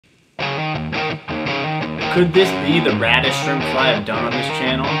Could this be the raddest shrimp fly I've done on this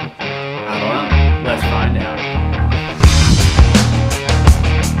channel? I don't know. Let's find out.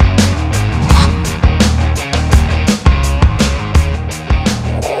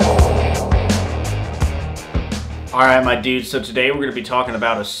 Alright my dudes, so today we're going to be talking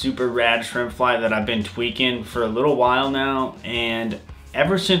about a super rad shrimp fly that I've been tweaking for a little while now, and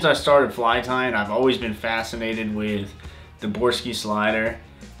ever since I started fly tying I've always been fascinated with the Borsky slider,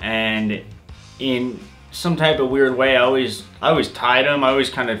 and in some type of weird way I always tied them, I always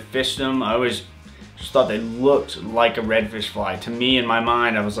kind of fished them, I always just thought they looked like a redfish fly. To me, in my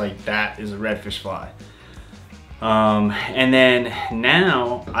mind, I was like, that is a redfish fly. And then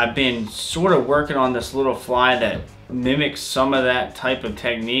now I've been sort of working on this little fly that mimics some of that type of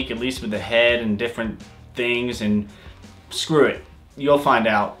technique, at least with the head and different things, and screw it, you'll find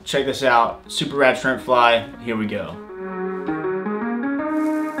out. Check this out, super rad shrimp fly, here we go.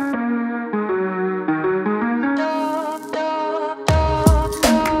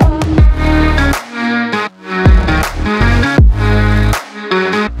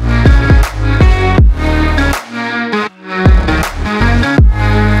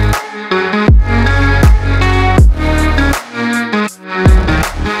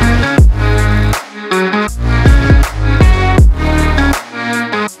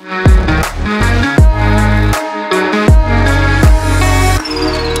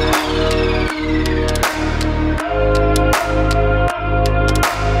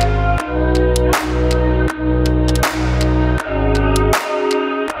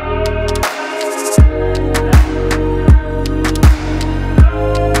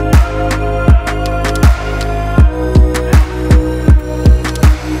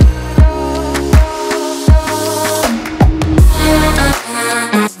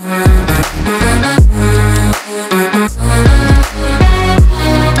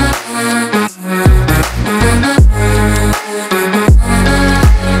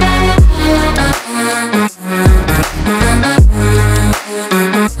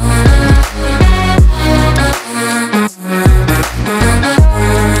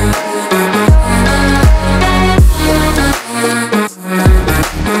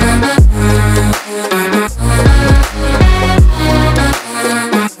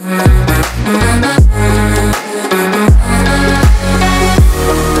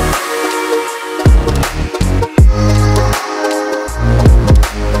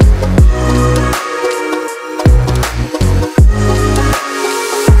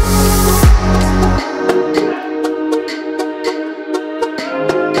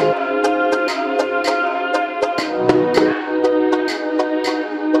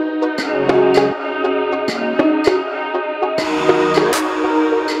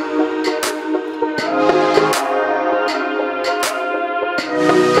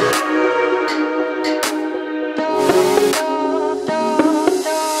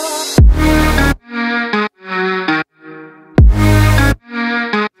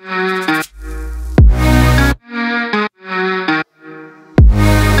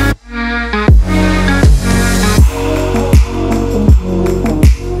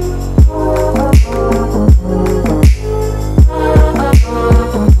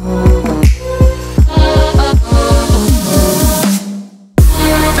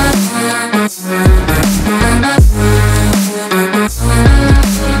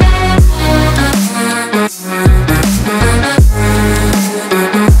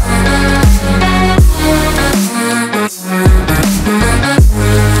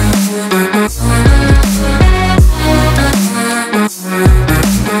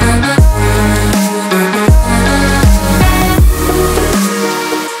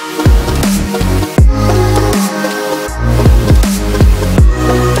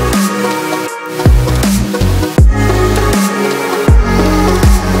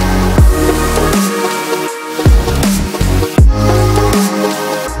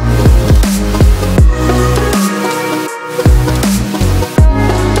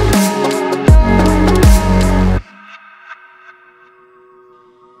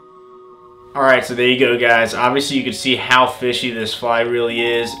 Alright, so there you go guys. Obviously you can see how fishy this fly really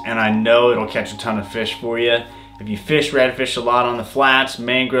is, and I know it'll catch a ton of fish for you. If you fish redfish a lot on the flats,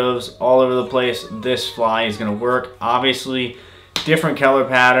 mangroves, all over the place, this fly is going to work. Obviously, different color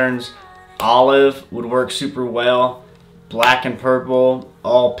patterns. Olive would work super well. Black and purple,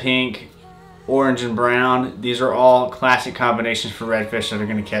 all pink, orange and brown. These are all classic combinations for redfish that are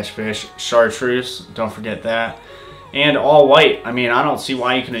going to catch fish. Chartreuse, don't forget that. And all white. I mean, I don't see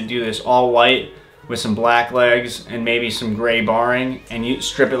why you couldn't do this all white with some black legs and maybe some gray barring, and you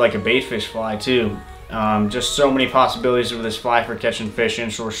strip it like a baitfish fly too. Just so many possibilities with this fly for catching fish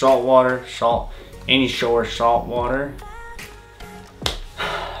inshore saltwater, inshore saltwater.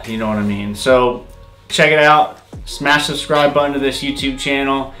 You know what I mean. So check it out. Smash the subscribe button to this YouTube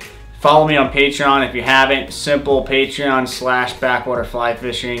channel. Follow me on Patreon if you haven't. Simple Patreon/Backwater Fly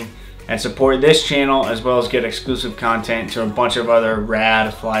Fishing. And support this channel as well as get exclusive content to a bunch of other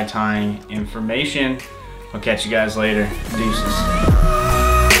rad fly tying information. I'll catch you guys later. Deuces.